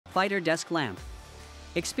Fighter Desk Lamp.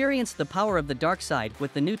 Experience the power of the dark side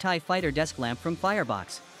with the new TIE Fighter Desk Lamp from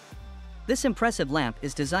Firebox. This impressive lamp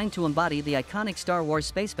is designed to embody the iconic Star Wars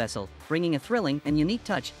space vessel, bringing a thrilling and unique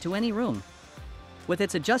touch to any room. With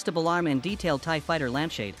its adjustable arm and detailed TIE Fighter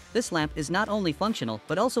lampshade, this lamp is not only functional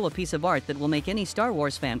but also a piece of art that will make any Star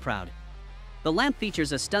Wars fan proud. The lamp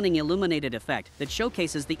features a stunning illuminated effect that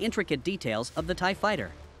showcases the intricate details of the TIE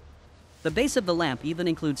Fighter. The base of the lamp even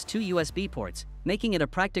includes 2 USB ports, making it a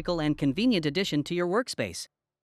practical and convenient addition to your workspace.